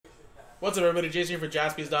What's up, everybody? Jason here for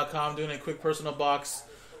Jaspys.com, doing a quick personal box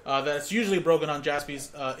that's usually broken on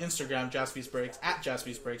Jaspys Instagram, Jaspys Breaks, at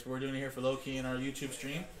Jaspys Breaks, but we're doing it here for low-key in our YouTube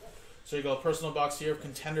stream. So you go, personal box here of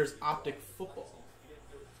Contenders Optic Football.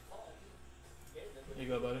 There you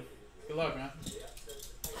go, buddy. Good luck, man.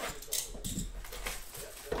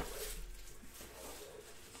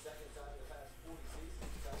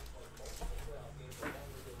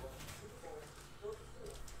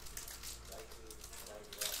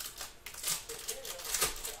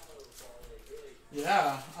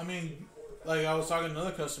 Yeah, I mean, like I was talking to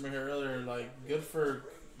another customer here earlier, like good for,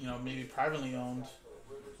 you know, maybe privately owned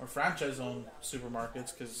or franchise owned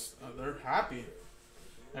supermarkets because they're happy.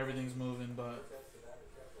 Everything's moving, but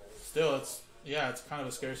still it's kind of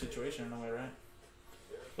a scary situation in a way, right?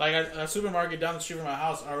 Like a supermarket down the street from my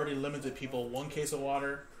house already limited people 1 case of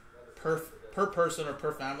water per person or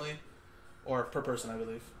per family, or per person, I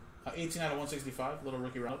believe. 18 out of 165, little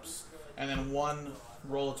rookie roundups, and then 1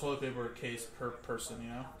 roll of toilet paper case per person, you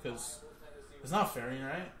know, because it's not fair,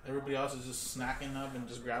 right? Everybody else is just snacking up and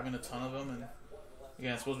just grabbing a ton of them, and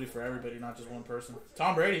again, it's supposed to be for everybody, not just one person.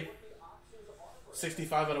 Tom Brady,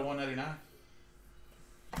 65 out of 199.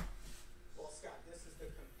 Well, Scott, this is the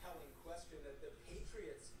compelling question that the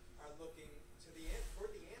Patriots are looking to for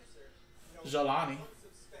the answer. You know, Jelani. months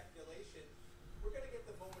of speculation. We're going to get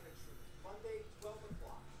the moment of truth. Monday, 12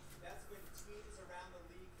 o'clock. That's when teams around the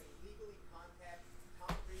league can legally contact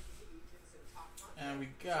Tom Brady's agents and top contacts. And we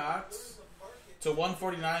got to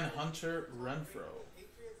 149 Hunter Renfrow.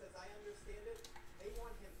 Patriots, as I understand it, they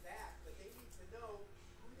want him back, but they need to know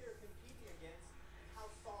who they're competing against and how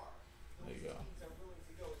far those There you go. teams are willing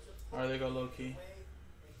to go. All right, there you go, low key.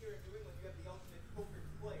 And here in New England, you have the ultimate poker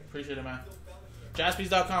player. Appreciate it, man.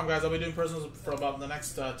 Jaspys.com, guys. I'll be doing personals for about the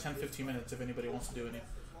next 10-15 minutes if anybody wants to do any.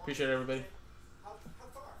 Appreciate it, everybody.